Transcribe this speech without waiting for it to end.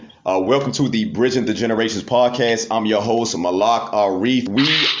Welcome to the Bridging the Generations podcast. I'm your host, Malak Arif. We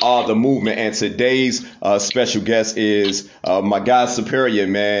are the movement, and today's special guest is my guy Superior,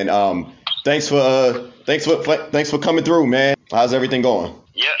 man. Thanks for coming through, man. How's everything going?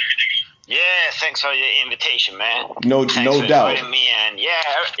 Yeah, yeah. Thanks for your invitation, man. No, Thanks no for doubt. inviting me, and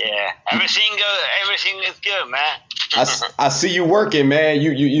yeah. Everything is good, man. I see you working, man.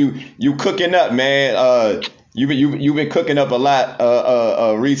 You cooking up, man. You've been cooking up a lot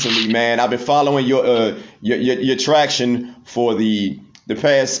recently, man. I've been following your traction for the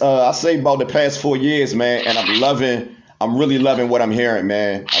past I say about the past 4 years, man, and I'm really loving what I'm hearing,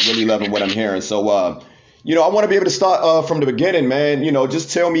 man. I'm really loving what I'm hearing. So I want to be able to start from the beginning, man.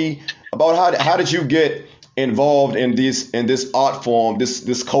 Just tell me about how did you get involved in this art form,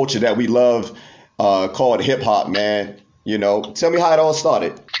 this culture that we love called hip hop, man. Tell me how it all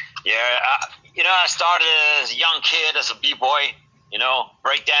started. Yeah, I started as a young kid as a b-boy.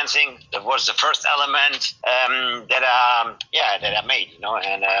 Breakdancing. That was the first element that I made.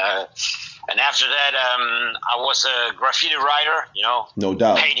 And after that, I was a graffiti writer. No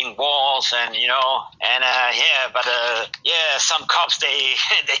doubt. Painting walls some cops they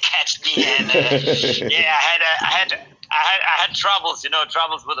catch me and I had troubles.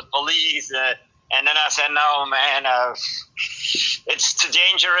 Troubles with the police. And then I said, no, man, it's too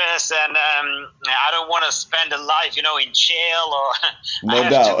dangerous, and I don't want to spend a life, in jail, or No I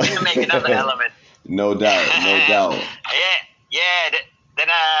doubt. have to make another element. No doubt. Then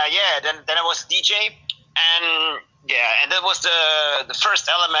I was a DJ, and that was the first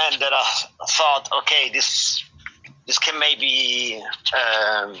element that I thought, okay, this can maybe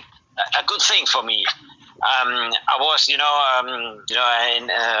a good thing for me. I was, at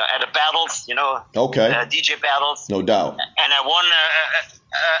the battles, Okay. DJ battles. No doubt. And I won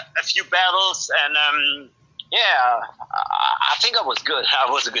a few battles, and I think I was good. I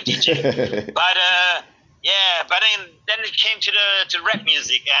was a good DJ. But then it came to rap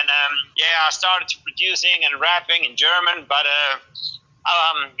music, and I started producing and rapping in German, but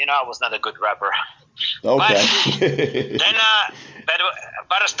I was not a good rapper. Okay. But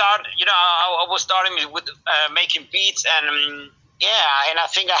I started, I was starting with making beats, and and I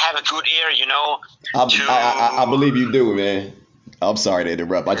think I have a good ear, I believe you do, man. I'm sorry to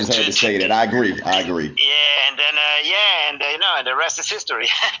interrupt. I just had to say that. I agree. Yeah, and then and the rest is history.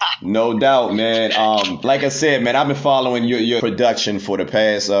 No doubt, man. Like I said, man, I've been following your production for the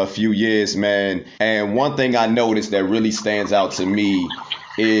past few years, man. And one thing I noticed that really stands out to me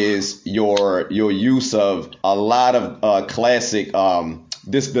is your use of a lot of classic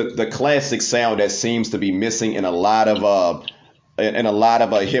the classic sound that seems to be missing in a lot of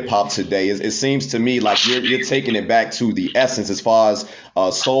hip hop today. It seems to me like you're taking it back to the essence as far as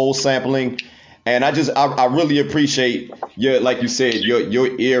soul sampling, and I really appreciate like you said,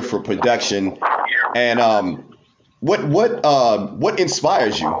 your ear for production. And what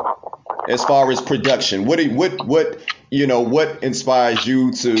inspires you as far as production? What inspires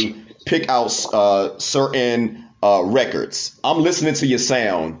you to pick out certain records? I'm listening to your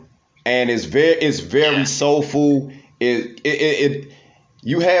sound, and it's very soulful.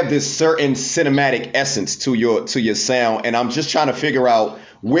 You have this certain cinematic essence to your sound, and I'm just trying to figure out,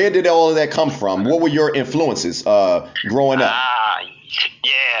 where did all of that come from? What were your influences growing up?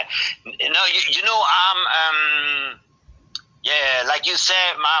 Like you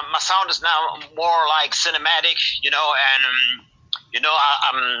said, my sound is now more like cinematic, I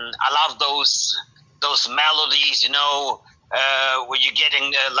love those melodies, where you're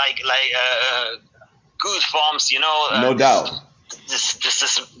getting goosebumps, No doubt.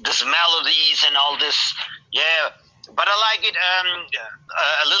 This melodies and all this, But I like it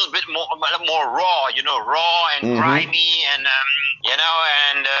a little bit more raw, raw and grimy, and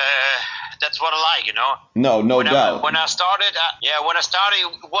and that's what I like, No doubt. When I started, it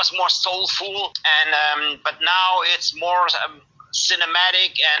was more soulful, and but now it's more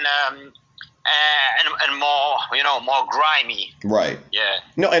cinematic and more, more grimy. Right. Yeah.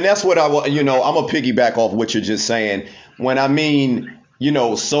 No, and that's what I'm gonna piggyback off what you're just saying. When I mean,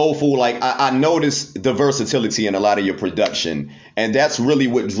 soulful, like I noticed the versatility in a lot of your production, and that's really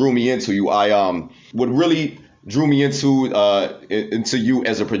what drew me into you. What really drew me into you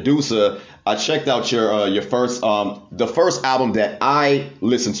as a producer. I checked out your first the first album that I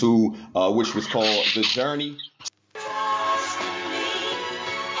listened to, which was called The Journey.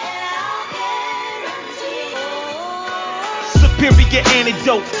 Superior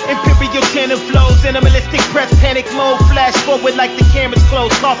antidote, imperial tenor flows, animalistic press, panic mode, flash forward like the camera's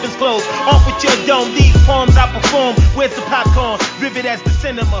closed, coffins closed. Off with your dome, these poems I perform. Where's the popcorn? Vivid as the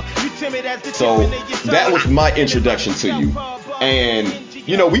cinema. You timid as the So that was my introduction to you, and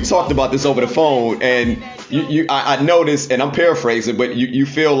we talked about this over the phone, and I noticed, and I'm paraphrasing, but you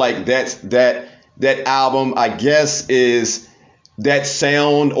feel like that album, I guess, is that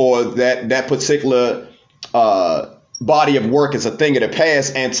sound or that particular body of work is a thing of the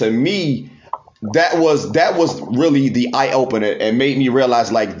past. And to me, that was really the eye opener and made me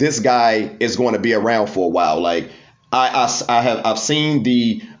realize like this guy is going to be around for a while. Like I've seen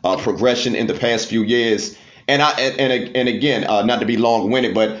the progression in the past few years, and again, not to be long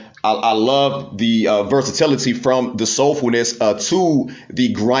winded, but I love the versatility from the soulfulness to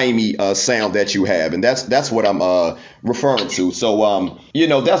the grimy sound that you have, and that's what I'm referring to. So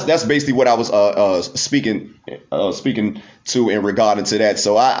that's basically what I was speaking to in regard to that.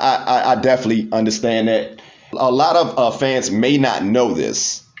 So I definitely understand that. A lot of fans may not know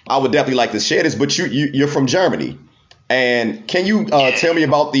this. I would definitely like to share this, but you're from Germany. And can you tell me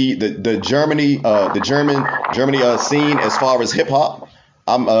about the Germany scene as far as hip hop?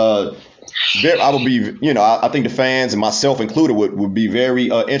 I would be, I think the fans and myself included would be very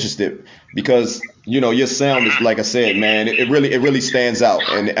interested because your sound is, like I said, man, it really stands out,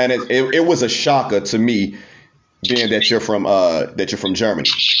 and it was a shocker to me being that you're from Germany.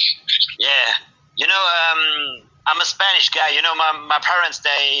 Yeah, I'm a Spanish guy. My parents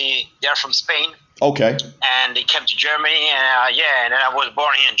they're from Spain. Okay. And they came to Germany, and and then I was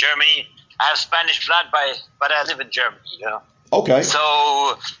born here in Germany. I have Spanish blood, but I live in Germany. Okay.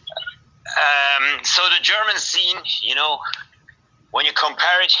 So the German scene, when you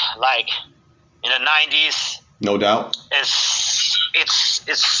compare it, like in the 90s, no doubt,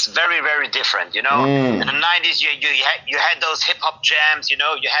 it's very, very different. In the 90s, you had those hip hop jams. You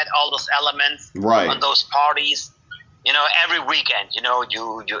had all those elements on those parties. Every weekend,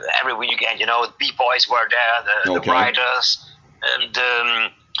 every weekend, B-boys were there, the writers,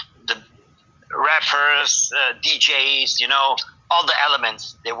 the rappers, DJs, all the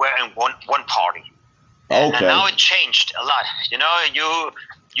elements, they were in one party. Okay. And now it changed a lot. You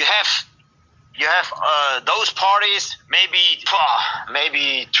have those parties,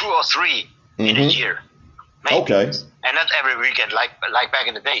 maybe 2 or 3 in a year. Maybe. Okay. And not every weekend like back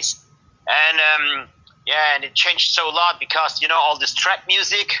in the days. And and it changed so a lot because all this trap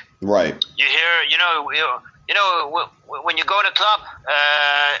music. Right. You hear when you go in a club,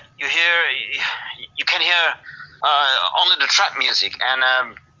 you can hear only the trap music, and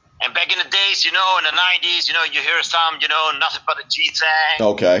back in the days, in the 90s, you hear some, nothing but a G-Tang.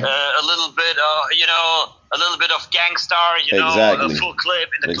 Okay. A little bit, a little bit of Gangstar, exactly. A full clip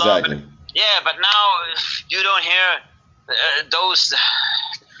in the exactly. club. But now you don't hear those.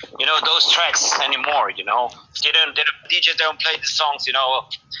 Those tracks anymore. DJs don't play the songs.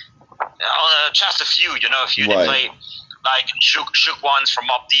 Just a few. A few they play like shook ones from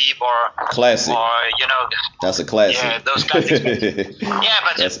Mobb Deep or classic. Or that's a classic. Yeah, those classics.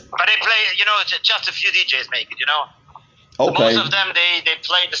 But they play. Just a few DJs make it. Okay. Most of them they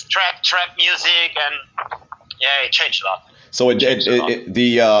play this trap music, and it changed a lot. So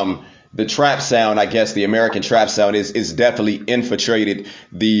the trap sound, I guess the American trap sound is definitely infiltrated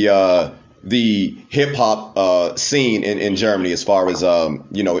the hip hop scene in Germany as far as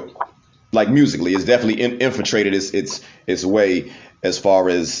like musically, it's definitely infiltrated its way as far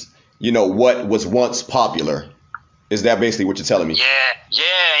as what was once popular. Is that basically what you're telling me? Yeah,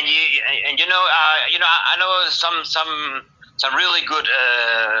 and I know some really good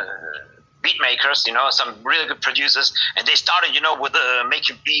beat makers, some really good producers, and they started, with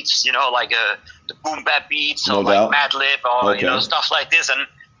making beats, like the boom bap beats, or like Madlib, or stuff like this, and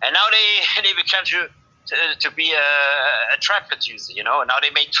now they become to be a trap producer, and now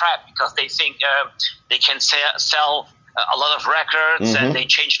they make trap because they think they can sell a lot of records, and they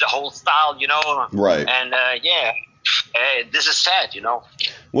change the whole style, Right. And this is sad,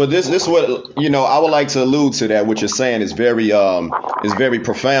 Well, this what I would like to allude to that. What you're saying is very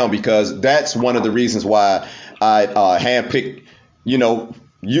profound, because that's one of the reasons why I handpicked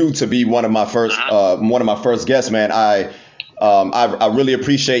you to be one of my first guests, man. I really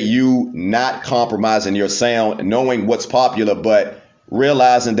appreciate you not compromising your sound, knowing what's popular, but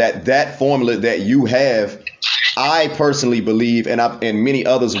realizing that formula that you have, I personally believe, and many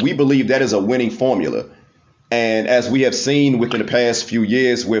others, we believe that is a winning formula. And as we have seen within the past few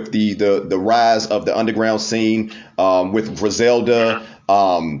years with the rise of the underground scene, with Griselda,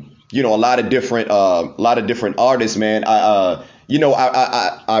 a lot of different artists, man. I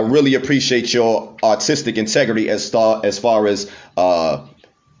really appreciate your artistic integrity as far as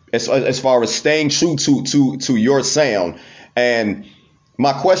staying true to your sound. And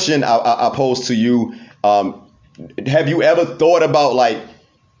my question I pose to you, have you ever thought about, like,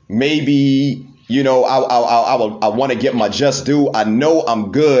 maybe you know, I want to get my just due. I know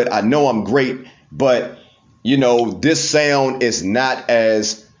I'm good. I know I'm great, but you know, this sound is not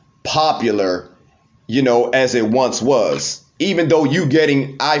as popular, you know, as it once was. Even though you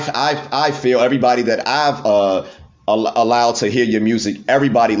getting, I feel everybody that I've allowed to hear your music,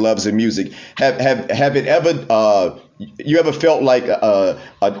 everybody loves the music. Have it ever you ever felt like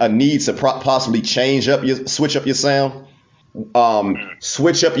a need to possibly switch up your sound?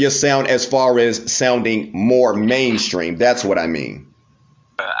 Switch up your sound as far as sounding more mainstream. That's what I mean.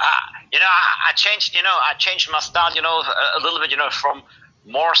 I changed, I changed my style, a little bit, from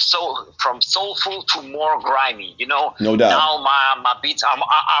soulful to more grimy, No doubt. Now my beats are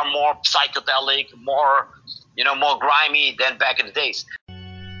more psychedelic, more, more grimy than back in the days.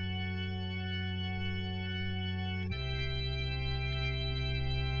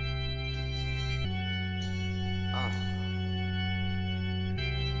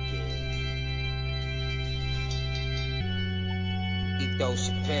 Eco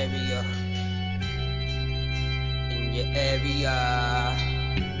superior in your area.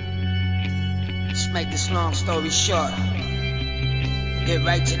 Let's make this long story short. Get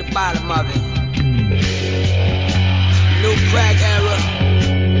right to the bottom of it. New crack era.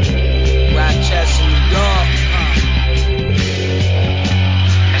 Rochester, New York.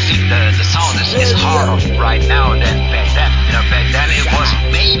 I think the sound is harder right now than back then. Back then it was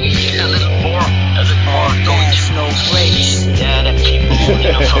maybe a little more going to no place. Yeah, that people,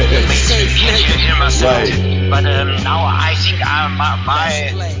 from the mainstream can hear my sound. Right. But now I think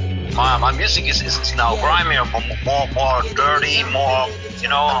my music is now grimier, more dirty, more,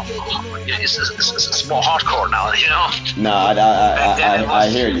 it's more hardcore now, Nah, Back then it I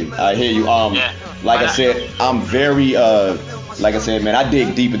was, hear you. I hear you. yeah. Like I But said, I'm very like I said, man, I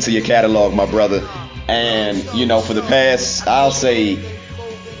dig deep into your catalog, my brother. And you know, for the past, I'll say,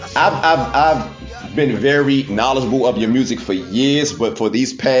 I've been very knowledgeable of your music for years, but for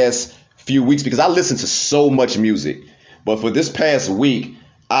these past few weeks, because I listen to so much music, but for this past week,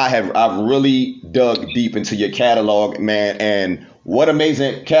 I've really dug deep into your catalog, man, and what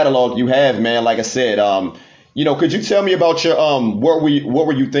amazing catalog you have, man. Like I said, you know, could you tell me about your what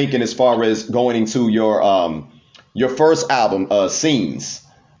were you thinking as far as going into your first album, Scenes?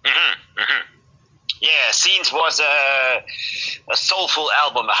 mhm, mhm. Yeah, Scenes was a soulful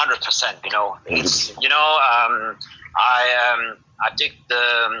album, 100%. It's I dig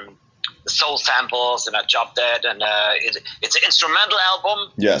the soul samples, and I chopped that, and it's an instrumental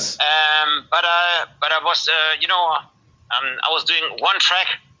album. Yes. But I was I was doing one track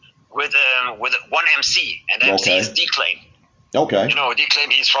with one MC, and the MC is Okay. D-Claim. Okay. D-Claim,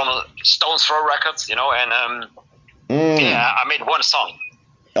 he's from Stones Throw Records, and Mm. yeah, I made one song.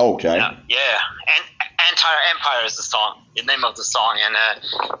 Okay. Yeah, and Entire Empire is the name of the song, and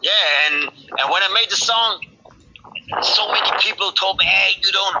yeah, and when I made the song, so many people told me, hey,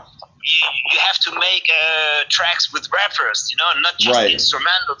 you have to make tracks with rappers, not just Right.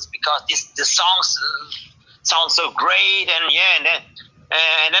 instrumentals, because the songs sound so great, and yeah,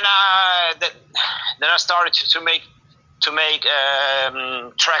 and then I started to make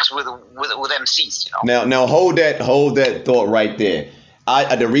tracks with MCs, Now hold that thought right there.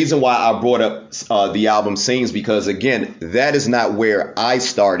 The reason why I brought up the album Scenes, because again, that is not where I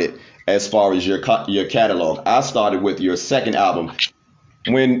started as far as your catalog. I started with your second album.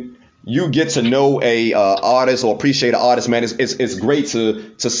 When you get to know a artist or appreciate an artist, man, it's great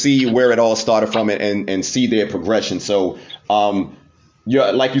to see where it all started from, and see their progression. So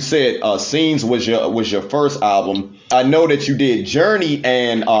like you said, Scenes was your first album. I know that you did Journey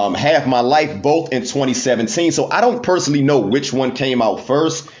and Half My Life both in 2017. So I don't personally know which one came out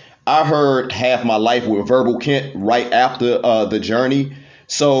first. I heard Half My Life with Verbal Kent right after the Journey.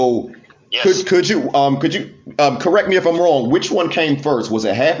 So Yes. could you correct me if I'm wrong? Which one came first? Was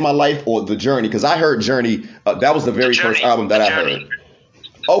it Half My Life or the Journey? Because I heard Journey. That was the very first album that I heard.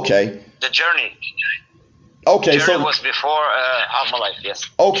 Okay. The Journey. Okay. Journey So was before Half My Life. Yes.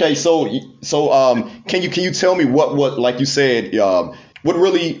 okay. So can you tell me what like you said what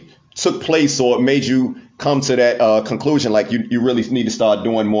really took place or made you come to that conclusion? Like you really need to start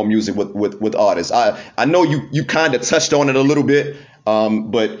doing more music with artists. I know you kind of touched on it a little bit,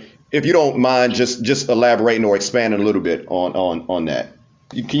 but if you don't mind, just elaborating or expanding a little bit on that.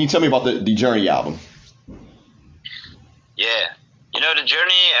 Can you tell me about the Journey album? Yeah. The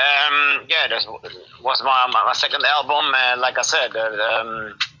Journey. Yeah, that was my second album. Like I said,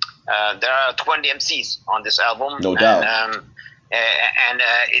 there are 20 MCs on this album, No doubt. and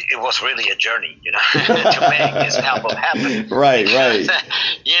it was really a journey, to make this album happen. Right, Because right.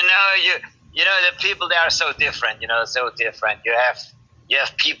 the people, they are so different. So different. You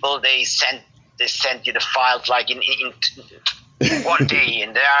have people, they they send you the files like in one day,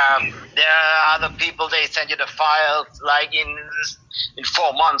 and there are other people, they send you the files like in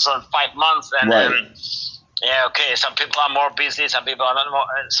 4 months or 5 months, and Right. yeah, okay. Some people are more busy, some people are not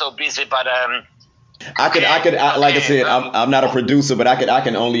so busy, but Like I said, I'm not a producer, but I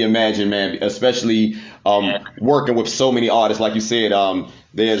can only imagine, man, especially working with so many artists. Like you said,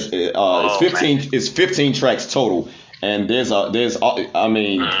 there's it's 15 man. it's 15 tracks total, and I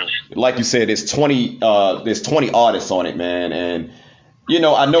mean, like you said, there's 20 artists on it, man, and you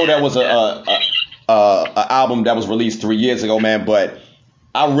know, I know that was a album that was released 3 years ago, man, but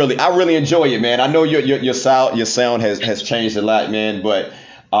I really enjoy it, man. I know your sound has changed a lot, man, but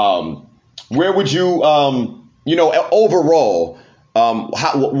where would you you know, overall,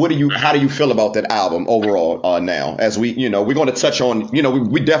 how do you feel about that album overall now? As we, you know, we're going to touch on, you know,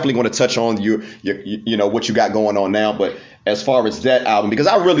 we definitely going to touch on your you know, what you got going on now, but as far as that album, because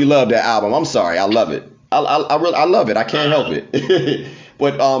I really love that album. I'm sorry, I love it. I love it. I can't help it.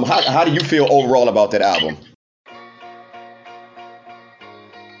 But how do you feel overall about that album?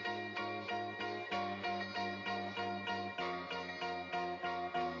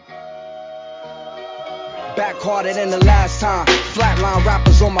 Back harder than the last time. Flatline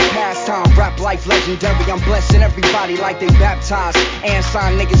rappers on my pastime. Rap life legendary. I'm blessing everybody like they baptized. And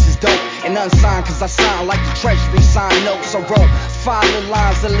signed niggas is dope. And unsigned cause I sign like the treasury sign notes. I wrote 5 little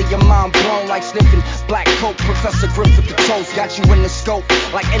lines that leave your mind blown like sniffing black coke. Professor Griffith the toast. Got you in the scope.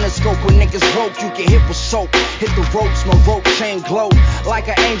 Like in the scope when niggas rope. You get hit with soap. Hit the ropes. My rope chain glow. Like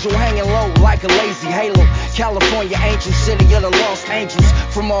an angel hanging low. Like a lazy halo. California angel city of the lost angels.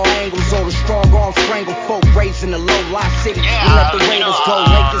 From all angles. All the strong arms strangle folk. Raising the low life city. Yeah, We let the you Raiders know, go.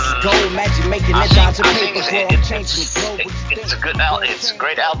 Lakers is gold. Magic making it dodging I paper. think I'm changing the globe. it's a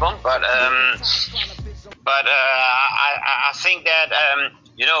great album, but I think that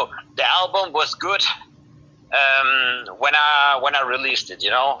you know, the album was good when I released it, you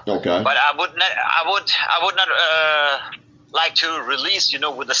know. Okay. But I would not like to release, you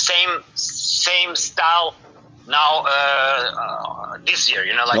know, with the same style now this year,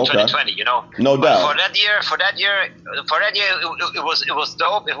 you know, like Okay. 2020, you know. No But doubt. for that year, it was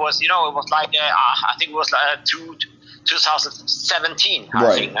dope. It was, you know, it was like I think it was 2017, I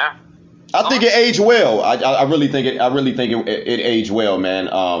Right. think, huh? I think it aged well. I really think it aged well, man.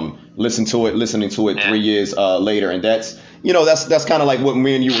 Listening to it Yeah. 3 years later, and that's, you know, that's kind of like what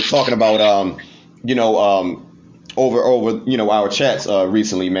me and you were talking about. You know, over you know, our chats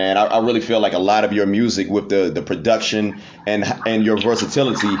recently, man. I really feel like a lot of your music with the production and your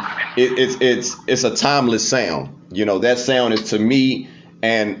versatility, it's a timeless sound. You know, that sound is to me.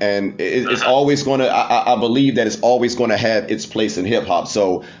 It's always gonna. I believe that it's always gonna have its place in hip hop.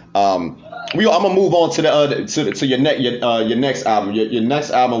 So I'm gonna move on to your next album. Your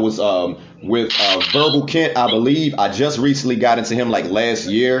next album was with Verbal Kint, I believe. I just recently got into him like last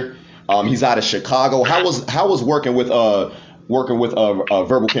year. He's out of Chicago. How was working with Verbal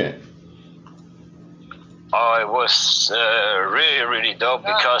Kint? Oh, it was really dope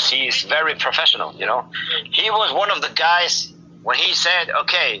because he's very professional, you know. He was one of the guys when he said,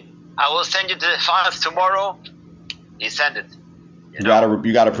 "Okay, I will send you the files tomorrow." He sent it. You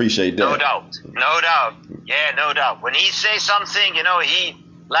gotta appreciate that. No doubt. Yeah, no doubt. When he says something, you know, he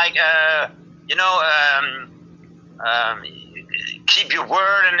like you know keep your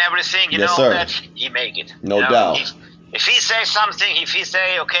word and everything. You Yes, know sir. that he make it. No you know? doubt. If he says something, if he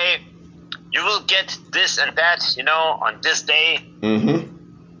say, okay, you will get this and that, you know, on this day. Mm-hmm.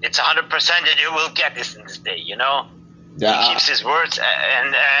 It's 100% that you will get this in this day, you know. Yeah. He keeps his words,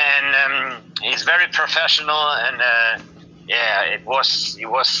 and he's very professional, and yeah, it was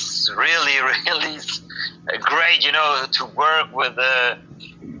really great, you know, to work with a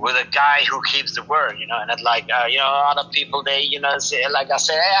guy who keeps the word, you know, and not like you know, other people, they, you know, say, like I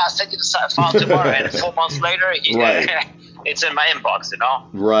say, hey, I'll send you the file tomorrow, and 4 months later, Right. it's in my inbox, you know.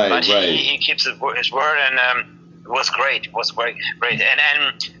 Right, but right. He keeps his word, and it was great. It was great.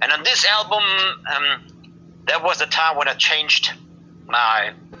 And on this album, that was the time when I changed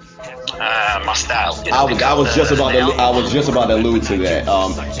my my style. You know, I was just about to allude to that.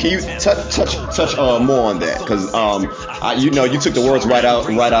 Can you touch more on that? Because you know, you took the words right out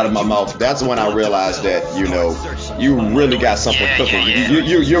of my mouth. That's when I realized that, you know, you really got something cooking. Yeah.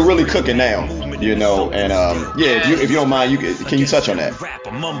 You're really cooking now. You know, and yeah, if you don't mind, can you touch on that?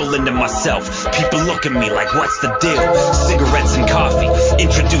 I'm mumbling to myself. People look at me like, what's the deal? Cigarettes and coffee.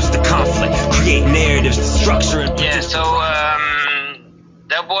 Introduce the conflict. Create narratives, the structure and yeah. So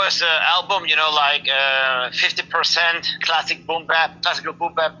that was an album, you know, like 50% classical boom bap,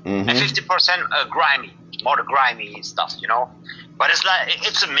 Mm-hmm. and 50% grimy, more the grimy stuff, you know. but it's like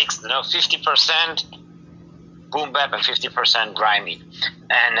it's a mix, 50% boom bap and 50% grimy.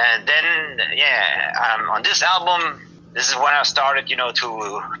 And then on this album, this is when I started,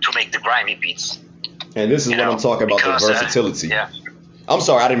 to make the grimy beats. And this is what I'm talking about, because, the versatility. I'm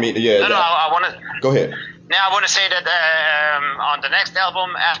sorry, I didn't mean to. Yeah. No, I want to. Go ahead. Now I want to say that on the next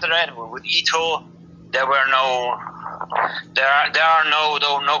album after that with Ito, there are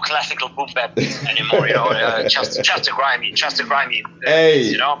no classical boom bap beats anymore. Just a grimy. Hey.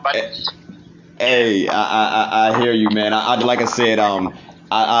 Beats, but. Hey, I hear you, man. I like I said,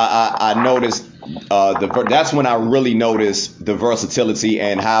 I noticed that's when I really noticed the versatility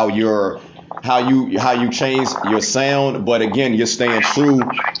and how you change your sound, but again, you're still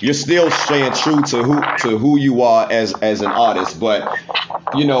staying true to who you are as an artist. But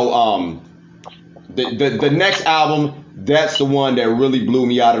the next album, that's the one that really blew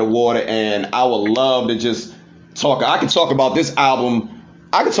me out of the water, and I would love to just talk. I could talk about this album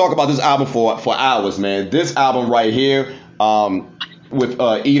for hours, man. This album right here, with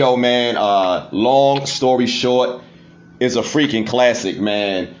Ito, man, Long Story Short, is a freaking classic,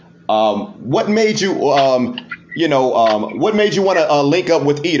 man. What made you want to link up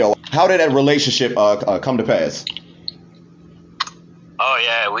with Ito? How did that relationship come to pass? Oh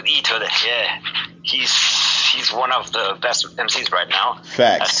yeah, with Ito, he's one of the best MCs right now.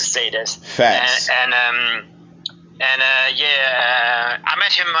 Facts. Has to say this. Facts. I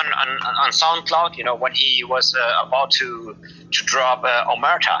met him on SoundCloud, when he was about to drop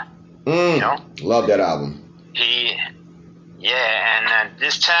Omerta. Love that album. And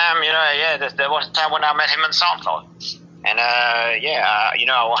this time, there was a time when I met him on SoundCloud, and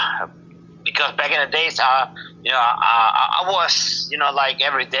because back in the days, I was, like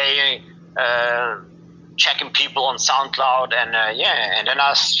every day, checking people on SoundCloud, and then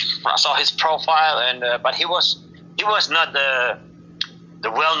I saw his profile, and but he was not the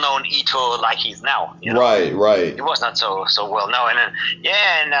well-known Ito like he's now. Right. He was not so well known, and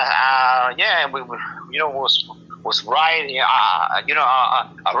we was right. I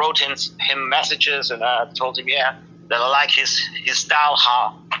wrote him messages, and I told him that I like his style,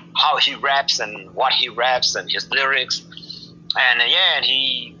 how he raps and what he raps and his lyrics, and and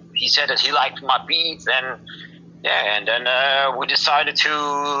he said that he liked my beats, and then we decided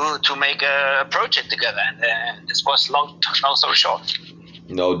to make a project together, and this was long story short.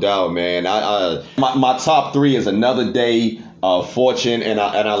 No doubt, man. My top 3 is Another Day, Fortune, and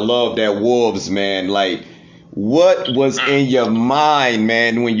I love that Wolves, man. Like, what was in your mind,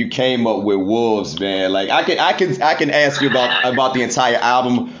 man, when you came up with Wolves, man? Like, I can ask you about the entire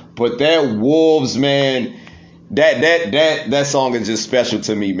album, but that Wolves, man, that song is just special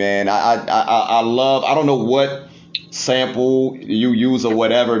to me, man. I love, I don't know what sample you use or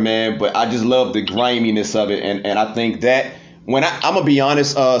whatever, man, but I just love the griminess of it, and I think that I'm gonna be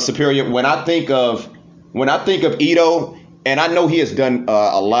honest, Superior, when I think of Ito, and I know he has done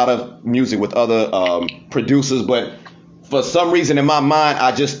a lot of music with other producers, but for some reason in my mind,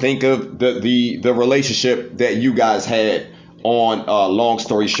 I just think of the relationship that you guys had on Long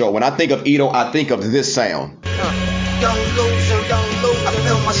Story Short. When I think of Ito, I think of this sound. Don't lose, I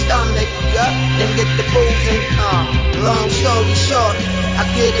feel my stomach, then get the moving, long story short, I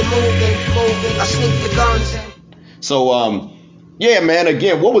get it moving, I sneak the guns in. So, man,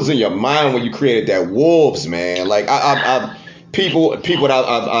 again, what was in your mind when you created that Wolves, man? Like, people that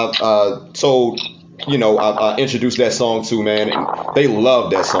I've told, I've introduced that song to, man, and they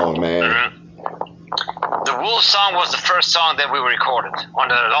love that song, man. Mm-hmm. The Wolves song was the first song that we recorded on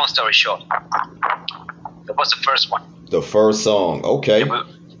the Long Story Short. That was the first one. The first song, okay. Okay.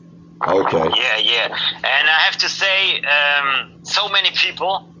 Yeah. And I have to say, so many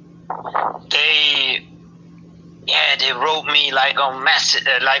people, they wrote me like on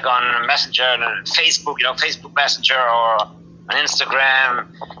Messenger, and Facebook, Facebook Messenger or on Instagram,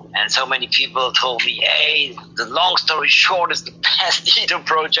 and so many people told me, hey, the Long Story Short is the best Ito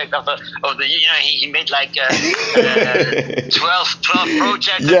project of the he made like 12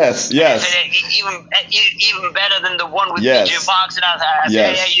 projects. Yes. Even better than the one with DJ Marks, and I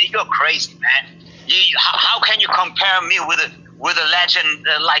said, hey, you're crazy, man. How can you compare me with a legend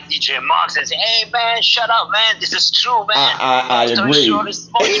like DJ Marks and say, hey man, shut up, man, this is true, man. I agree. Man, I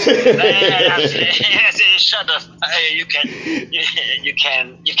say, shut up. You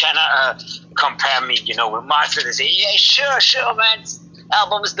cannot compare me, with Marks. And they say, yeah, sure, man. This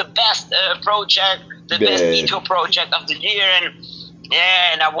album is the best project, the best Ito project of the year, and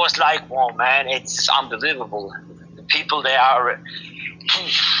I was like, whoa, man, it's unbelievable. The people, they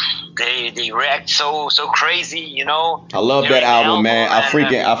react so crazy, I love that album, man. I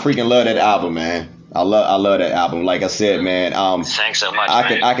freaking love that album, man. I love that album. Like I said, man, Thanks so much, I man.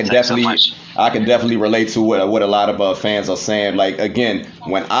 can Thanks so definitely much. relate to what a lot of fans are saying. Like again,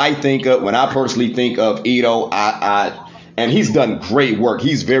 when I personally think of Ito, and he's done great work.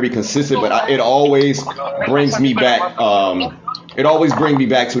 He's very consistent, but it always brings me back. It always brings me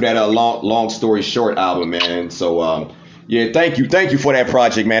back to that long story short album, man. So yeah, thank you for that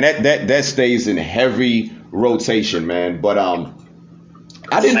project, man. That stays in heavy rotation, man. But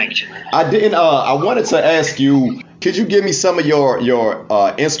Thank you. I wanted to ask you, could you give me some of your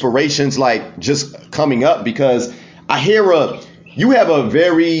inspirations, like just coming up? Because I hear you have a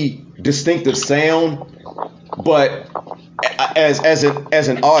very distinctive sound, but as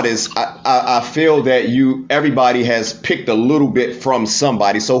an artist, I feel that everybody has picked a little bit from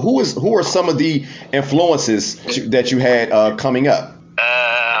somebody. So who are some of the influences that you had coming up?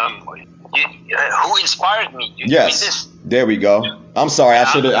 Who inspired me? You mean Yes, this? there we go. I'm sorry, I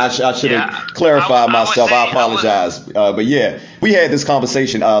should have Yeah. clarified I would myself. say- I apologize. But yeah, we had this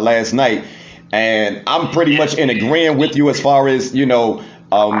conversation last night, and I'm pretty much in agreement with you as far as with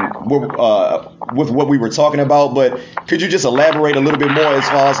what we were talking about. But could you just elaborate a little bit more as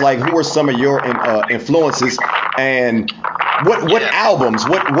far as like who are some of your influences, and what albums?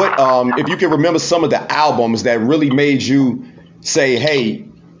 What if you can remember some of the albums that really made you say, hey,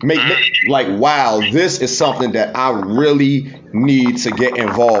 like, wow, this is something that I really need to get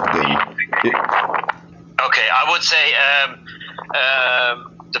involved in. Okay, I would say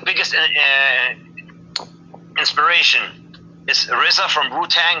the biggest inspiration is RZA from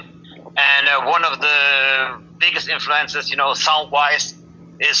Wu-Tang, and one of the biggest influences, sound-wise,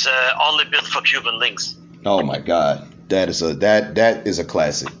 is Only Built for Cuban Links. Oh my God, that is a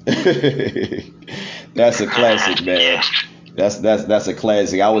classic. That's a classic, man. Yeah. That's a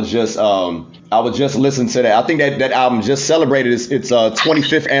classic. I was just listening to that. I think that album just celebrated its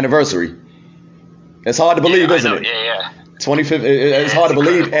 25th anniversary. It's hard to believe, isn't it? Yeah. 25th. It's hard to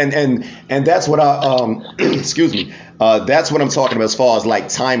believe, and that's what I excuse me. That's what I'm talking about as far as like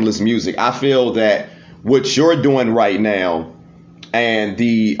timeless music. I feel that what you're doing right now, and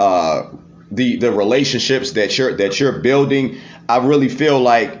the relationships that you're building, I really feel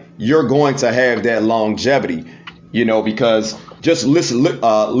like you're going to have that longevity. Because just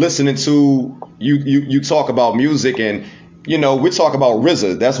listening to you talk about music, and we talk about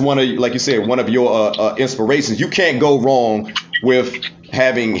RZA. That's one of, like you said, one of your inspirations. You can't go wrong with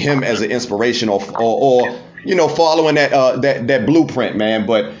having him as an inspiration, or following that blueprint, man.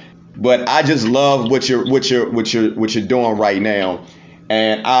 But I just love what you're doing right now,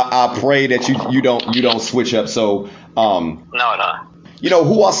 and I pray that you don't switch up. So No.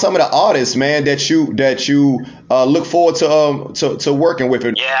 who are some of the artists, man, that you look forward to working with?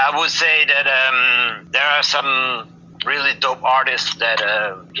 Yeah, I would say that there are some really dope artists that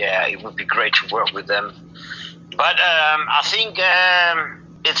it would be great to work with them. But I think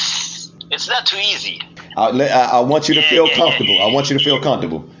it's not too easy. I want you to feel comfortable. Yeah. I want you to feel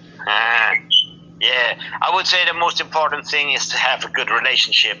comfortable. Yeah, I would say the most important thing is to have a good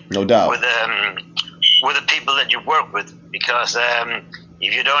relationship. No doubt. With the people that you work with, because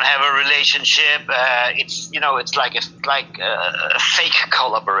if you don't have a relationship, it's like a fake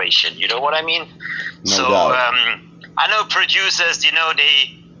collaboration. You know what I mean? No doubt. I know producers, they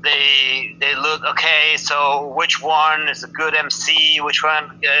look, okay, so which one is a good MC, which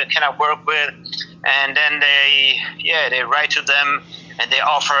one can I work with, and then they write to them and they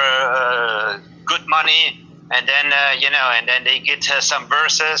offer good money. And then and then they get some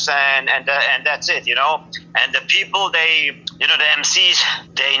verses, and that's it, And the people, the MCs,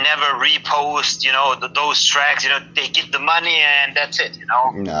 they never repost, those tracks. They get the money and that's it,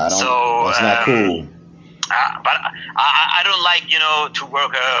 Nah, that's not cool. But I don't like to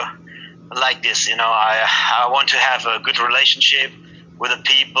work like this. I want to have a good relationship with the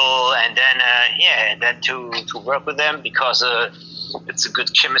people, and then to work with them, because it's a good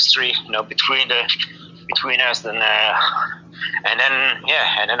chemistry, between us, and then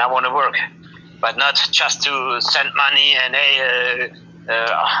I want to work, but not just to send money and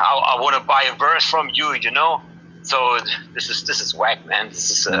I want to buy a verse from you, So this is whack, man.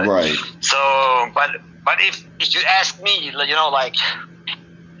 This is right. So, but if you ask me, like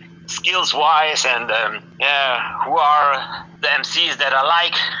skills wise, and who are the MCs that I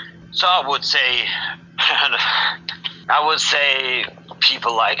like? So I would say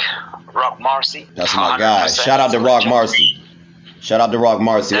people like Rock Marcy. That's my guy. 100%. Shout out to Rock Marcy. Shout out to Rock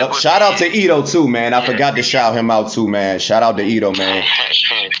Marcy. Shout out to Ito too, man. I forgot to shout him out too, man. Shout out to Ito, man.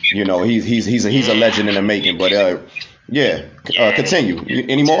 He's a legend in the making. But continue.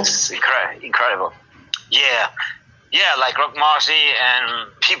 Any more? It's incredible. Yeah, like Rock Marcy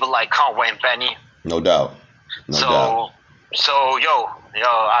and people like Conway and Benny. No doubt. No doubt. So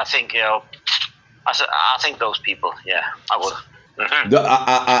I think I think those people. Yeah, I would. Mm-hmm.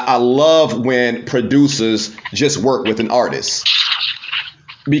 I love when producers just work with an artist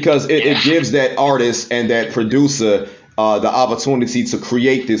because it gives that artist and that producer the opportunity to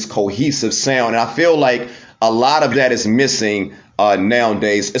create this cohesive sound. And I feel like a lot of that is missing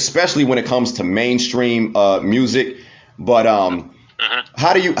nowadays, especially when it comes to mainstream music. But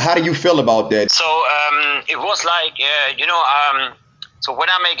how do you feel about that? So it was like so when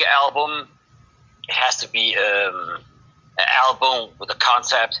I make an album, it has to be an album with a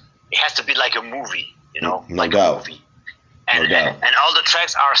concept. It has to be like a movie, No like doubt. a movie. And, No doubt. and all the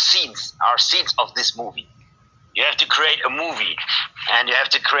tracks are scenes of this movie. You have to create a movie, and you have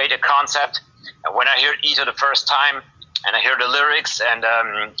to create a concept. And when I hear Ito the first time, and I hear the lyrics, and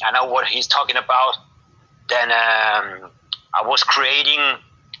I know what he's talking about, then I was creating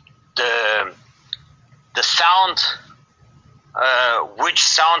the sound, which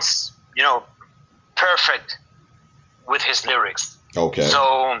sounds perfect with his lyrics. Okay.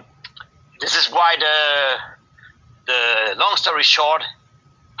 So this is why the long story short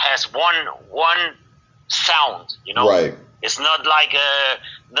has one sound. Right. It's not like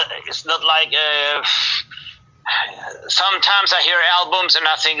sometimes I hear albums and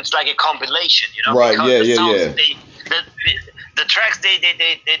I think it's like a compilation. Right. Because Yeah. the Yeah. sounds, Yeah. the tracks they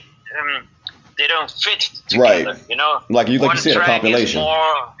don't fit together. Right. Like you said, a compilation.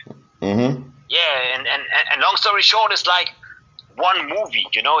 Mm-hmm. Yeah, and long story short, it's like one movie.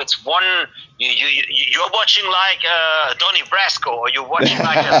 It's one. You're watching like Donnie Brasco, or you're watching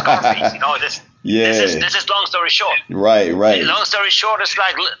like a Scarface. Yeah. This is long story short. Right. Right. Long story short, it's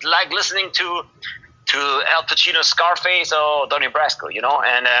like listening to Al Pacino's Scarface or Donnie Brasco.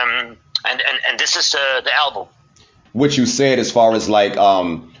 And this is the album. What you said as far as like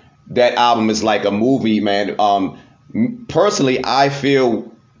that album is like a movie, man. Personally, I feel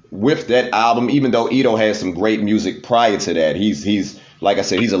with that album, even though Ito has some great music prior to that, he's like I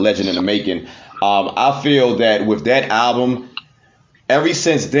said, he's a legend in the making. I feel that with that album, ever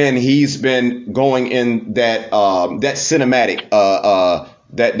since then, he's been going in that cinematic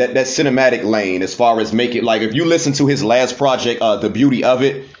that cinematic lane as far as make it like if you listen to his last project, The Beauty of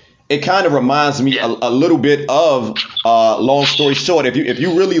It. It kind of reminds me a little bit of Long Story Short. If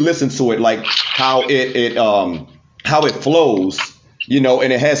you really listen to it, like how it flows, and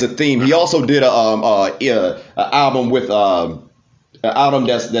it has a theme. He also did a album with an album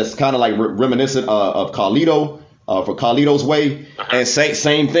that's kind of like reminiscent of Carlito for Carlito's Way, and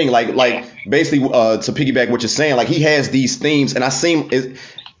same thing. Like basically to piggyback what you're saying, like he has these themes, and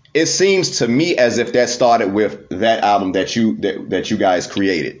it seems to me as if that started with that album that you guys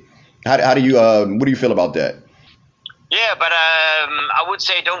created. How do you what do you feel about that? Yeah, but I would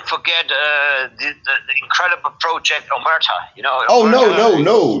say don't forget the incredible project Omerta. Oh Omerta,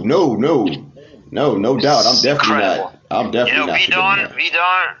 no doubt. I'm definitely incredible. not. I'm definitely not forgetting that.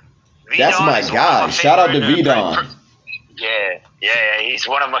 Vidon. That's my guy. Shout out to Vidon. Yeah, he's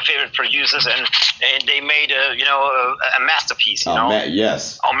one of my favorite producers, and they made a masterpiece.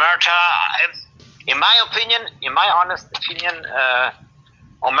 Yes. Omerta, in my honest opinion,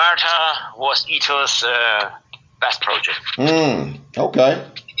 Omerta was Ito's best project. Okay.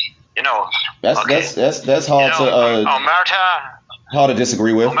 That's hard to Omerta. Hard to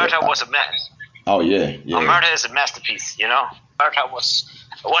disagree with. Omerta was a mess. Oh yeah. Omerta is a masterpiece. Omerta was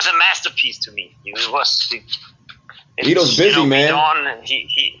a masterpiece to me. It was. Ito's busy, man.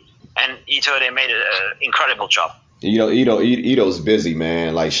 He and Ito, they made an incredible job. Ito's busy,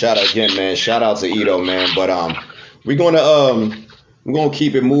 man. Like shout out to Ito, man. But we're gonna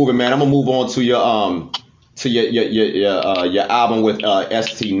keep it moving, man. I'm gonna move on to your album with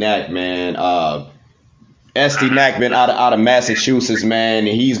ST Nack, man. ST Nack been out of Massachusetts, man.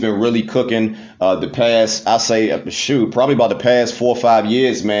 And he's been really cooking the past, I say, probably about the past 4 or 5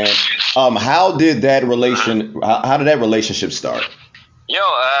 years, man. How did that relationship start?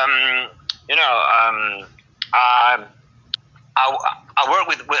 I work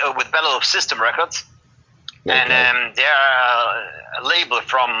with Bellow System Records, okay. And they're a label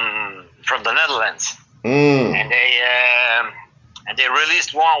from the Netherlands, and they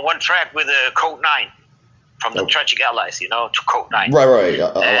released one track with Code 9 from the Tragic Allies, to Code 9. Right.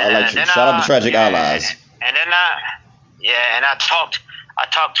 I like you. Shout out to Tragic Allies. And then I talked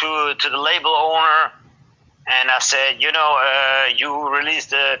to the label owner, and I said, you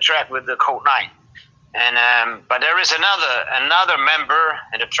released a track with the Code 9. And but there is another member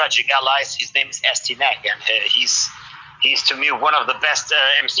in the Tragic Allies. His name is ST Nack, and he's to me one of the best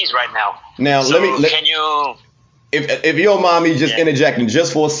MCs right now. Now can you? if you don't mind me just interjecting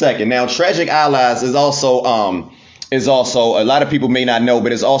just for a second. Now, Tragic Allies is also a lot of people may not know,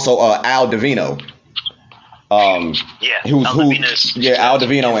 but it's also Al Divino. Al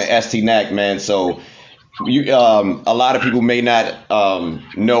Divino and ST Nack, man. So you a lot of people may not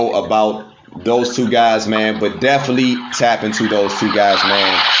know about those two guys, man, but definitely tap into those two guys,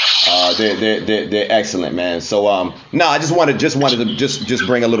 man. They're excellent, man. So no, I just wanted to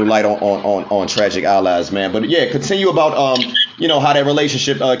bring a little light on Tragic Allies, man. But yeah, continue about how that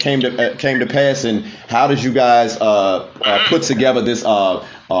relationship came to pass, and how did you guys put together this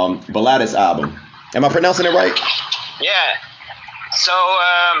Balladas album? Am I pronouncing it right? Yeah. So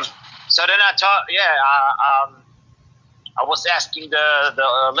then I thought, I was asking the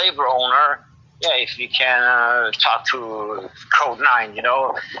label owner, if you can talk to Code 9,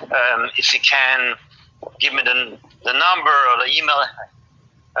 if you can give me the number or the email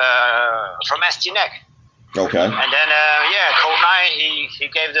from ST Nack. Okay. And then Code 9 he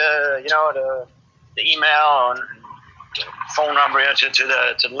gave the email and phone number to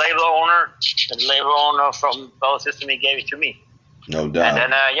the label owner, and the label owner from Bell System, he gave it to me. No doubt.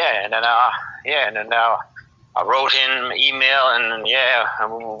 And then I wrote him email, and I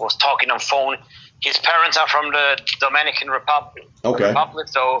was talking on phone. His parents are from the Dominican Republic. Okay.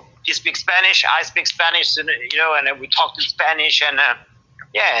 So he speaks Spanish, I speak Spanish, and then we talked in Spanish, and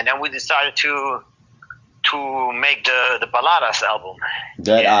and then we decided to make the Balladas album.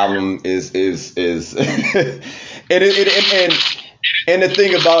 That album is and the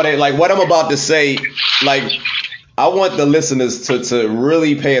thing about it, like what I'm about to say, like I want the listeners to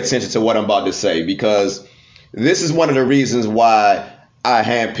really pay attention to what I'm about to say, because this is one of the reasons why I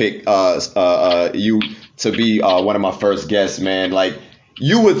handpicked you to be one of my first guests, man. Like,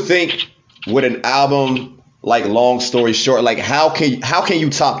 you would think with an album like Long Story Short, like how can you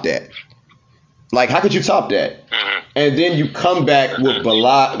top that? Like, how could you top that? Mm-hmm. And then you come back with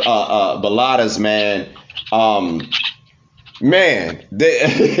Balladas, man. Man,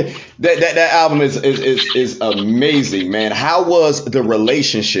 that album is amazing, man. How was the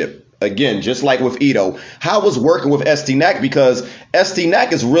relationship? Again, just like with Ito, how was working with ST Nack? Because ST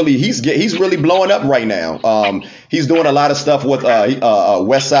Nack is really he's really blowing up right now. He's doing a lot of stuff with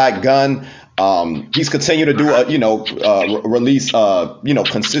West Side Gun. He's continued to do release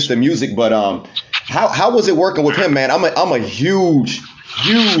consistent music. But how was it working with him, man? I'm a huge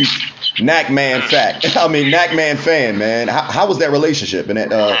Nack Man fan, man. How was that relationship and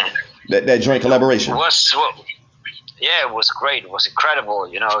that joint collaboration? It was great. It was incredible.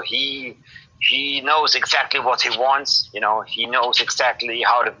 He knows exactly what he wants. He knows exactly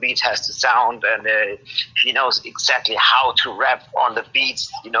how the beat has to sound, and he knows exactly how to rap on the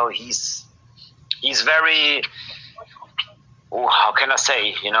beats. He's very, how can I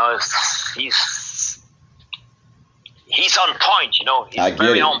say? He's on point. He's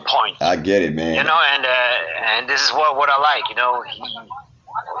very on point. I get it, man. And this is what I like.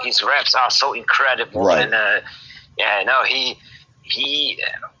 His raps are so incredible, right. And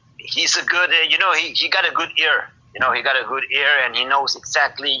he's a good, he got a good ear. He got a good ear, and he knows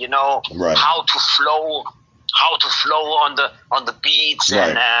exactly, right. how to flow on the beats,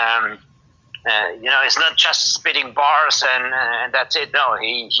 right. And it's not just spitting bars and that's it. No,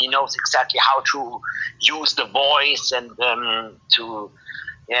 he knows exactly how to use the voice and to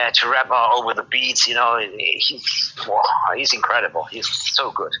rap over the beats. He's incredible. He's so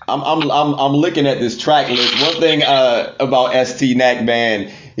good. I'm looking at this track list. One thing about ST Nack,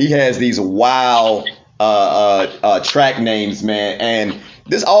 man, he has these wild track names, man, and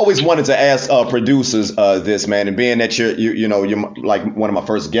this always wanted to ask producers this, man, and being that you're like one of my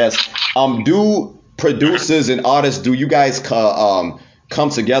first guests, do producers and artists, do you guys come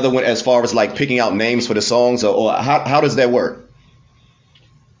together as far as like picking out names for the songs, or how does that work?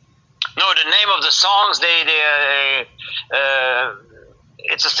 No, the name of the songs,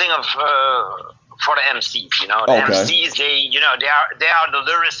 it's a thing of for the MCs. The okay. MCs, they are the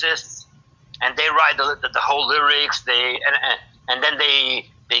lyricists, and they write the whole lyrics. And then they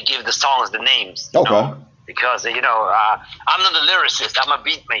give the songs the names. Okay. Because I'm not a lyricist. I'm a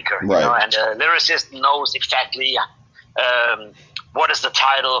beat maker. Right. And the lyricist knows exactly what is the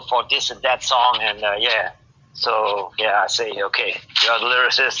title for this and that song, and So I say, okay, you're the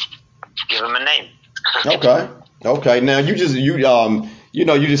lyricist. Give him a name. Okay. Now you just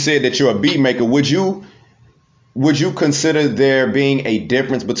said that you're a beat maker. Would you consider there being a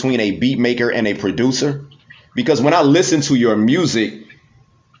difference between a beat maker and a producer? Because when I listen to your music,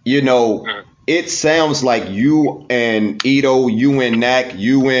 it sounds like you and Ito, you and Knack,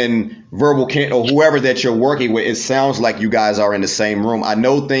 you and Verbal Kent, or whoever that you're working with, it sounds like you guys are in the same room. I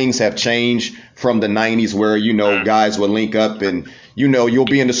know things have changed from the 90s where, guys would link up and, you'll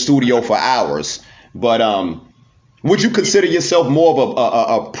be in the studio for hours. But would you consider yourself more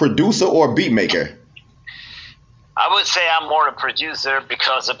of a producer or a beat maker? I would say I'm more a producer,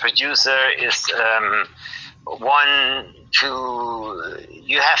 because a producer is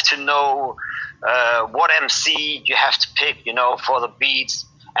you have to know what MC you have to pick, for the beats,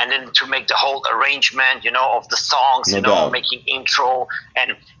 and then to make the whole arrangement, of the songs, No doubt. making intro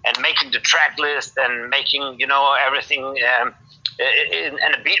and making the track list and making, everything.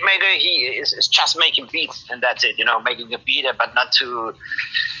 And a beat maker, he is just making beats, and that's it, making a beat, but not to,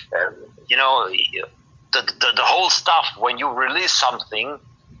 the whole stuff when you release something.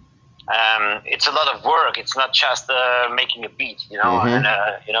 It's a lot of work. It's not just making a beat, Mm-hmm. And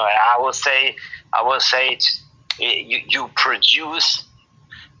I will say you produce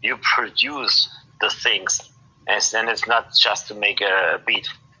the things, and it's not just to make a beat.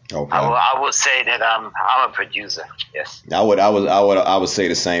 Okay. I will say that I'm a producer. Yes. I would say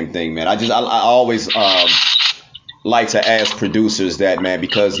the same thing, man. I always like to ask producers that, man,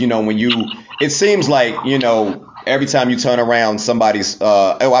 because it seems like every time you turn around, somebody's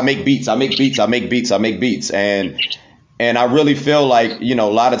I make beats, and I really feel like a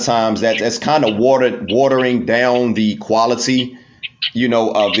lot of times that's kind of watering down the quality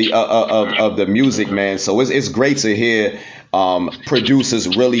of the music, man. So it's great to hear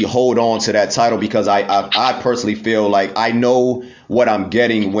producers really hold on to that title, because I personally feel like I know what I'm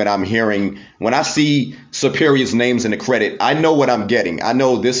getting when I see Superior's names in the credit. I know what I'm getting. I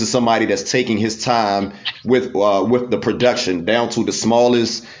know this is somebody that's taking his time with the production down to the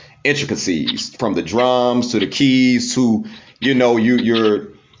smallest intricacies, from the drums to the keys to you know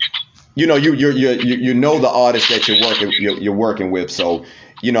the artist that you're working with. So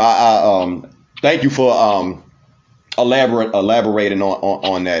I thank you for elaborating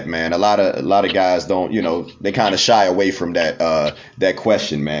on that, man. A lot of guys don't, they kind of shy away from that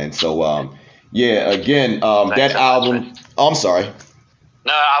question, man. So yeah, again, that album. Oh, I'm sorry.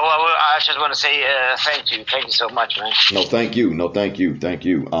 No, I just want to say thank you so much, man. No, thank you.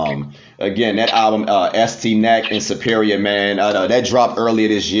 Again, that album, ST Knack and Superior, man, that dropped earlier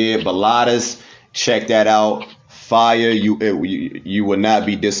this year. Balladas, check that out. Fire, you will not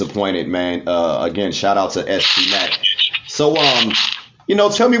be disappointed, man. Again, shout out to ST Knack. So,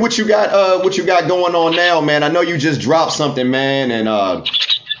 tell me what you got going on now, man. I know you just dropped something, man, and I'm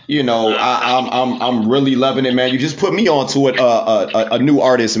really loving it, man. You just put me onto it, a new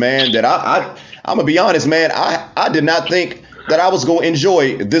artist, man, that I'm gonna be honest, man. I did not think that I was gonna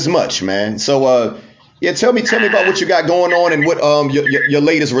enjoy this much, man. So yeah, tell me about what you got going on and what your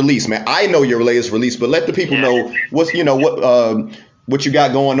latest release, man. I know your latest release, but let the people know what you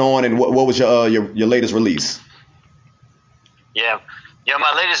got going on and what was your latest release. Yeah,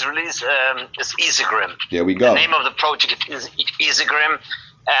 my latest release is Easy Grim. There we go. The name of the project is Easy Grim.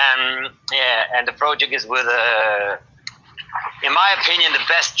 And the project is with, in my opinion, the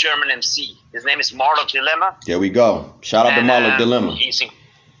best German MC. His name is Marlock Dilemma. There we go. Shout out to Marlock Dilemma. He's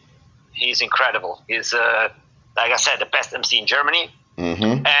incredible. He's, like I said, the best MC in Germany.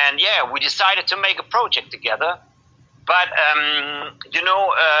 Mm-hmm. And yeah, we decided to make a project together. But,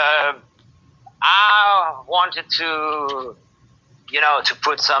 I wanted to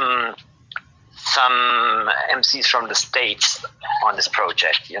put some MCs from the States on this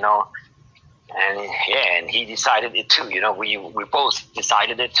project, and he decided it too. We both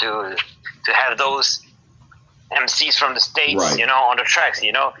decided it to have those MCs from the States, right, on the tracks,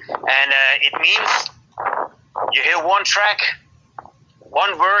 and it means you hear one track,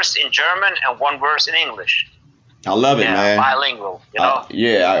 one verse in German and one verse in English. I love it, man. Bilingual, I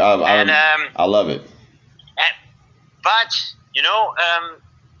love it. But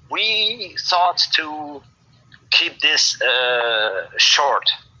we thought to keep this short,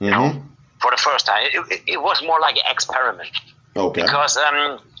 for the first time. It was more like an experiment. Okay. Because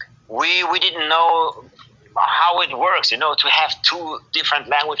we didn't know how it works, to have two different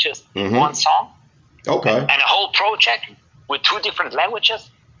languages in one song. Okay. And a whole project with two different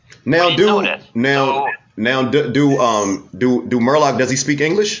languages. Now do Murlock, does he speak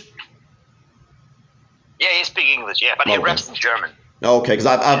English? Yeah, he speaks English, but he raps in German. Okay, because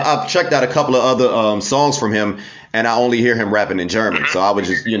I've checked out a couple of other songs from him, and I only hear him rapping in German. So I was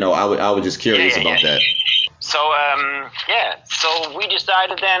just I was just curious about that. So so we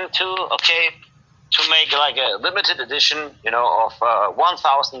decided then to make like a limited edition, of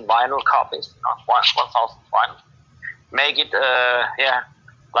 1,000 vinyl copies, 1,000 vinyl. Make it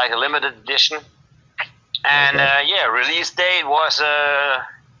like a limited edition. And release date was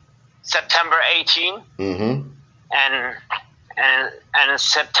September 18, and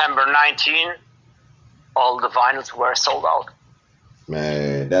September 19, all the vinyls were sold out.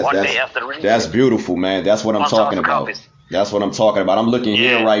 Man, day after release. That's beautiful, man. That's what I'm talking about. Copies. That's what I'm talking about. I'm looking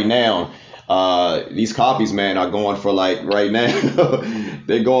here right now. These copies, man, are going for like right now.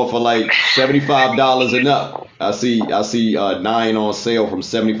 They're going for like $75 and up. I see 9 on sale from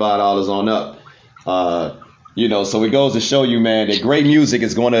 $75 on up. You know, so it goes to show you, man, that great music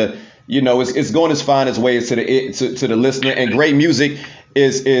is going to, you know, it's going to find its way to the listener, and great music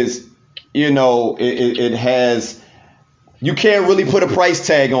is you know, it has. You can't really put a price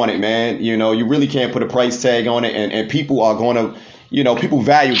tag on it, man. You know, you really can't put a price tag on it, and people are going to, you know, people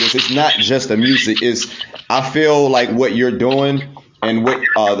value this. It's not just the music. I feel like what you're doing and what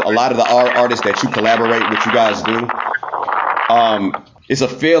a lot of the artists that you collaborate with, you guys do. It's a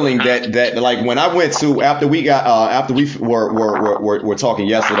feeling that like when I went to after we were talking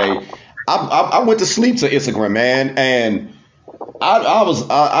yesterday, I went to sleep to Instagram, man, and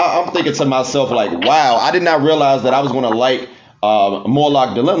I'm thinking to myself like, wow, I did not realize that I was gonna like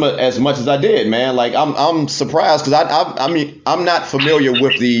Morlock Dilemma as much as I did, man. Like I'm surprised because I mean I'm not familiar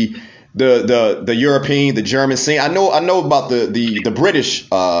with the European, the German scene. I know about the British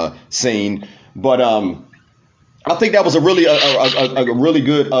scene, but I think that was a really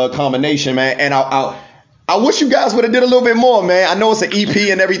good combination, man. And I wish you guys would have did a little bit more, man. I know it's an EP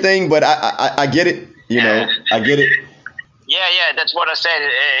and everything, but I get it, you know, I get it. Yeah, that's what I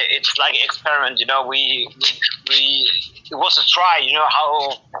said. It's like experiment, you know. We it was a try, you know,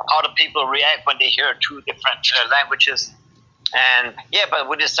 how the people react when they hear two different languages, and but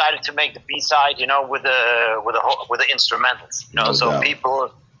we decided to make the B side, you know, with the instrumentals, you know, No so doubt.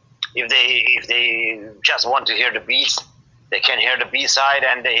 people, if they just want to hear the beats, they can hear the B side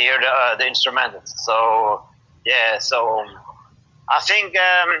and they hear the instrumentals. So I think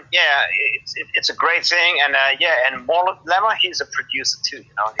it's a great thing, and and Morlock Dilemma, he's a producer too,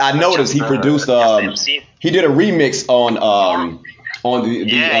 you know. I noticed he produced he did a remix on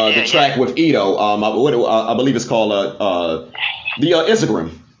the track with Ito. I believe it's called the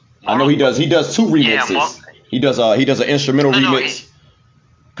Instagram. I know he does two remixes. He does an instrumental remix.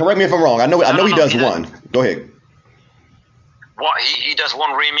 Correct me if I'm wrong. I know he does one. Go ahead. He does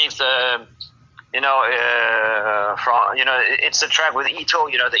one remix. It's a track with Ito,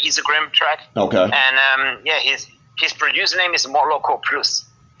 you know, the Instagram track. Okay. And his producer name is Morloco Plus.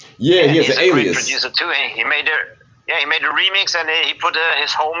 Yeah, he has he's an a alias. Great producer too. He made a remix, and he put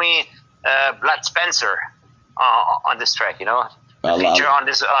his homie Blood Spencer on this track. You know, the feature on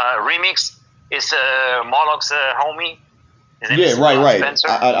this remix is Morlock's homie. His name is right. Spencer.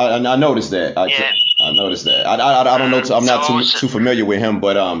 I noticed that. I noticed that. I don't know. I'm not too familiar with him,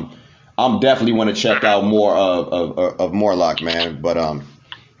 but I'm definitely want to check out more of Morlock, man. But I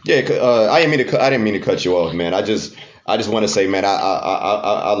didn't mean to cut you off, man. I just want to say, man,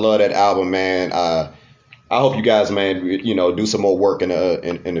 I love that album, man. I hope you guys, man, you know, do some more work in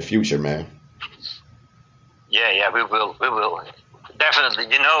the future, man. Yeah, we will definitely,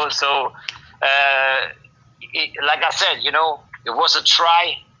 you know. So like I said, you know, it was a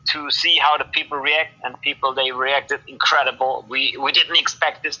try to see how the people react, and they reacted incredible. We didn't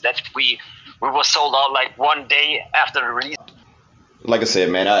expect this, that we were sold out like one day after the release. Like I said,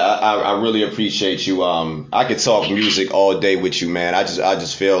 man, I really appreciate you. I could talk music all day with you, man. I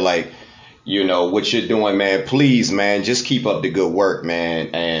just feel like, you know, what you're doing, man. Please, man, just keep up the good work, man.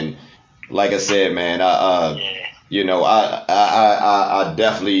 And like I said, man, you know, I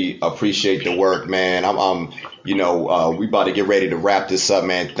definitely appreciate the work, man. You know, we about to get ready to wrap this up,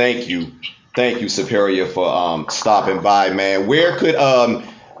 man. Thank you, Superior, for stopping by, man. Where could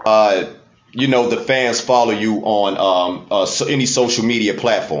you know, the fans follow you on any social media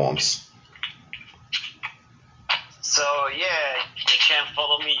platforms? So they can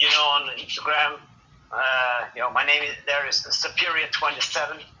follow me, you know, on Instagram. You know, my name is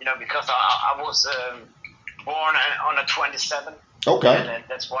Superior27. You know, because I was born on a 27. Okay. And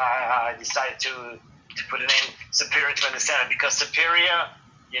that's why I decided to put the name Superior27, because Superior,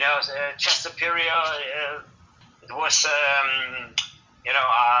 you know, just Superior. It was, you know,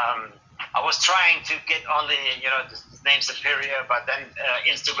 I was trying to get only, you know, this name Superior, but then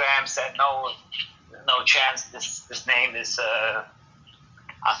Instagram said no chance. This name is, I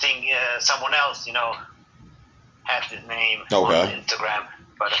think someone else, you know, had the name on Instagram.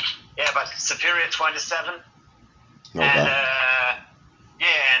 But but Superior27. Okay. And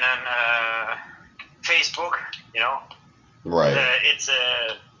and on Facebook, you know, right. It's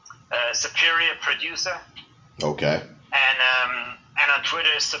a Superior Producer. Okay. And and on Twitter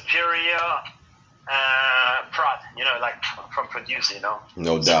is Superior Prod. You know, like from producer. You know.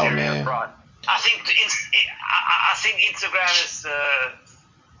 No doubt, Superior man. Prod. I think Instagram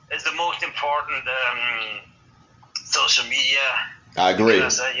is the most important social media. I agree.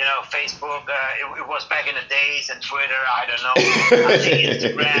 Because, Facebook, it was back in the days, and Twitter, I don't know. I think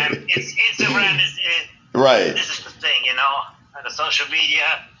Instagram is Right. This is the thing, and the social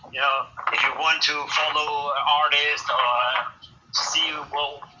media, if you want to follow artists or see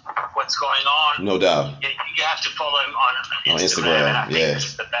what's going on. No doubt. You have to follow him on Instagram. And I think this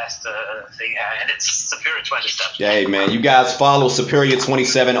is the best thing, and it's Superior 27. Yeah, hey, man, you guys follow Superior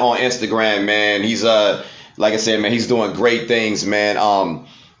 27 on Instagram, man. He's like I said, man, he's doing great things, man.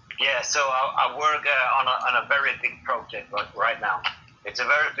 Yeah, so I work on a very big project right now. It's a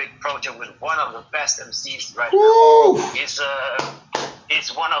very big project with one of the best MCs right Woo! now. He's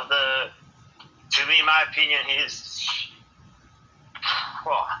one of the, to me, in my opinion, he's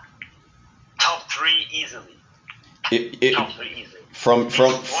top 3 easily. Top 3 easily. One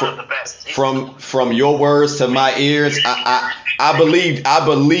of the best. From your words to my ears, I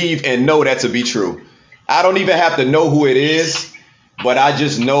believe and know that to be true. I don't even have to know who it is, but I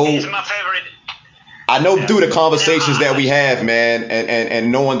just know. He's my favorite. I know through the conversations that we have, man,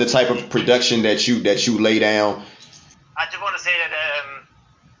 and knowing the type of production that you lay down. I just want to say that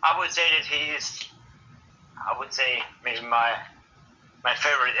I would say that he is, maybe my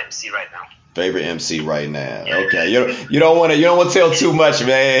favorite MC right now. Favorite MC right now. Okay, you don't want to tell too much,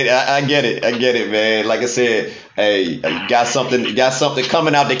 man. I get it, man. Like I said, hey, you got something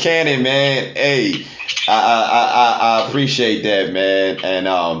coming out the cannon, man. Hey, I appreciate that, man. And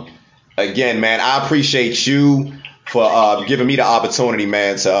again, man, I appreciate you for giving me the opportunity,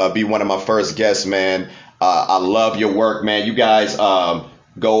 man, to be one of my first guests, man. I love your work, man. You guys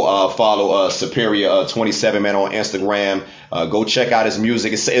go follow Superior 27, man, on Instagram. Go check out his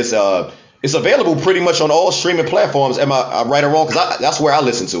music. It's available pretty much on all streaming platforms. Am I right or wrong? Because that's where I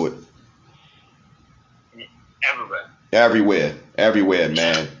listen to it. Everywhere,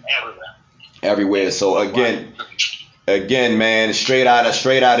 man. Everywhere. So again, man, straight out of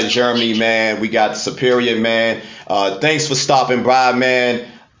Germany, man. We got Superior, man. Thanks for stopping by, man.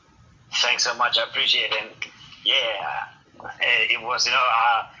 Thanks so much. I appreciate it. Yeah, it was,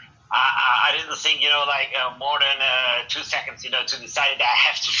 I didn't think, more than 2 seconds, to decide that I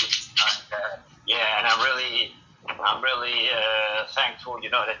have to do this. And I'm really thankful,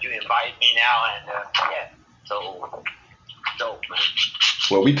 that you invited me now, and so dope, man.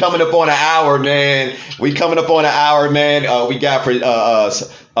 Well, we coming up on an hour, man. We got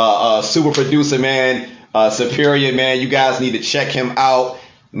super producer, man, Superior, man. You guys need to check him out.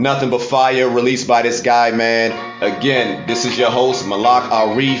 Nothing But Fire, released by this guy, man. Again, this is your host, Malak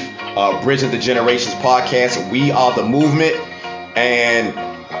Arif, Bridging the Generations podcast. We are the movement, and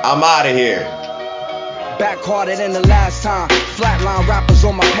I'm out of here. Back harder than the last time. Flatline rappers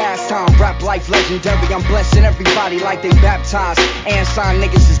on my pastime. Rap life legendary. I'm blessing everybody like they baptized. And signed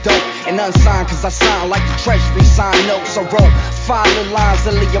niggas is dope. And unsigned cause I sign like the treasury sign notes. I wrote 5 little lines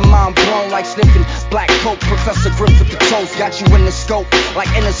that leave your mind blown like sniffing black coke. Professor Griffith the toast. Got you in the scope. Like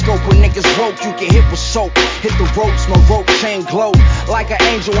Interscope when niggas broke. You get hit with soap. Hit the ropes. My rope chain glow. Like an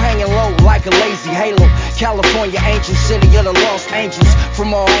angel hanging low. Like a lazy halo. California angel city of the lost angels. From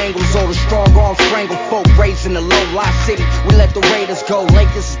all angles. All the strong arms strangle folk. Raising the low life city. We let the Raiders go.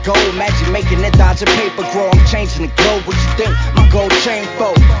 Lakers is gold. Magic making it dodge a paper grow. I'm changing the globe. What you think? My gold chain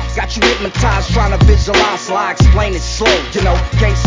fold. Got you hypnotized trying to visualize, so I explain it slow. Gangsta